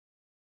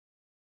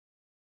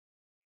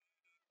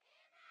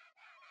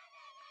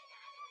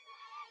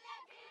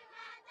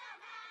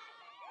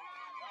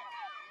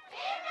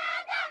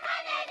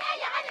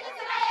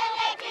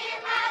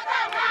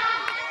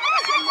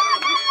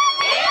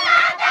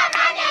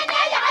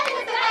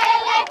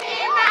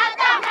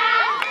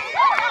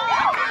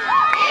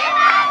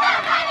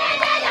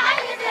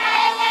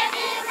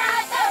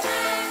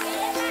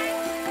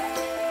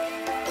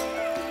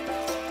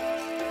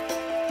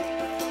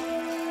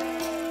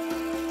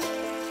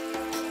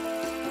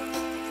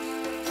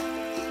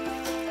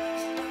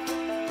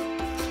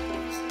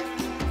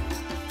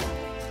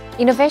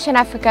Innovation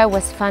Africa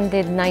was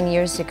funded 9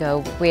 years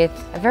ago with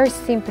a very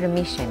simple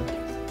mission,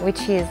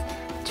 which is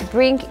to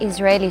bring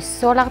Israeli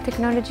solar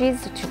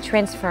technologies to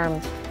transform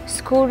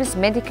schools,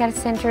 medical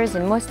centers,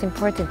 and most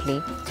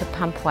importantly, to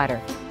pump water.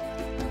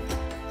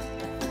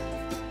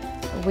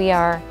 We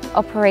are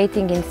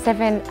operating in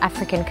 7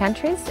 African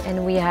countries,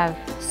 and we have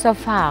so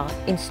far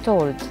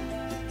installed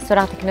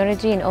solar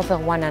technology in over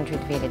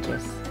 100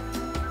 villages.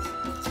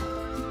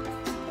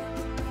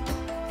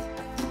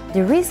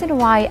 The reason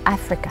why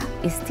Africa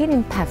is still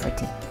in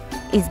poverty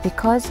is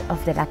because of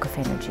the lack of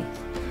energy.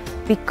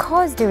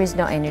 Because there is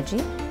no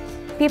energy,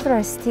 people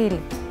are still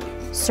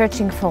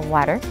searching for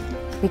water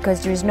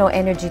because there is no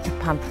energy to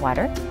pump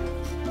water.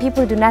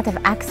 People do not have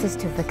access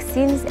to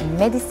vaccines and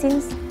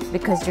medicines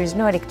because there is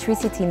no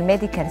electricity in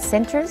medical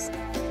centers.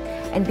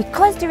 And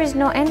because there is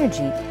no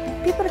energy,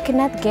 people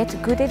cannot get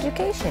good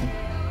education.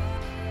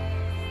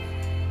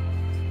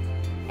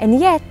 And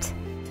yet,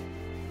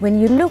 when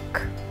you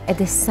look at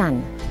the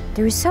sun,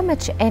 there is so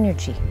much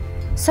energy,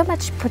 so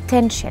much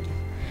potential.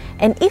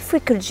 And if we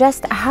could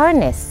just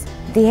harness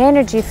the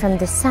energy from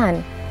the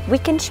sun, we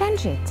can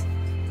change it.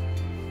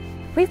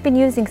 We've been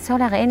using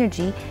solar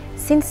energy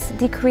since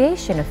the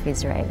creation of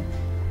Israel.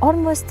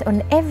 Almost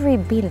on every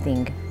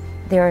building,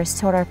 there are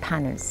solar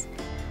panels.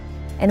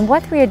 And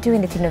what we are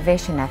doing at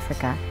Innovation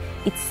Africa,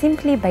 it's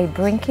simply by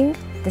bringing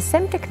the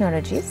same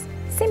technologies,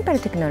 simple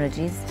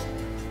technologies,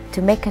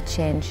 to make a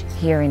change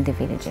here in the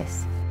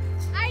villages.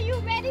 Are you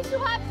ready to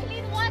have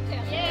clean water?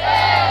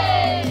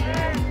 Yes!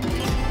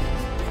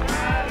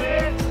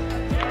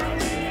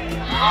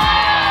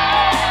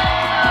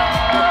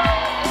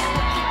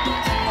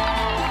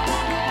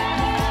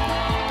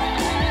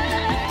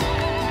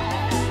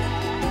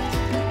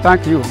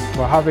 Thank you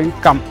for having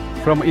come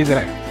from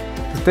Israel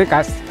to take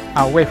us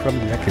away from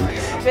the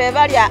wickedness.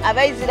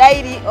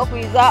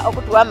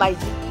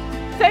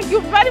 Thank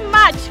you very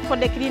much for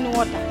the clean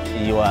water.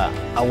 You are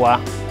our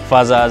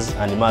fathers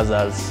and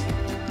mothers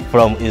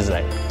from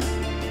Israel.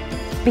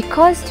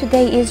 Because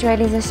today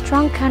Israel is a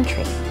strong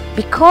country,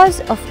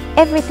 because of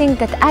everything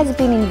that has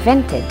been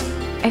invented,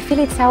 I feel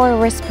it's our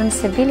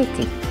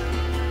responsibility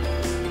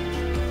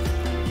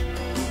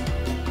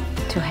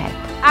to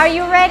help. Are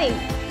you ready?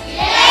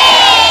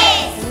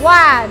 Yes!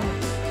 1,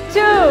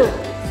 2,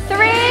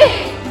 3,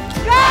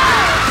 go!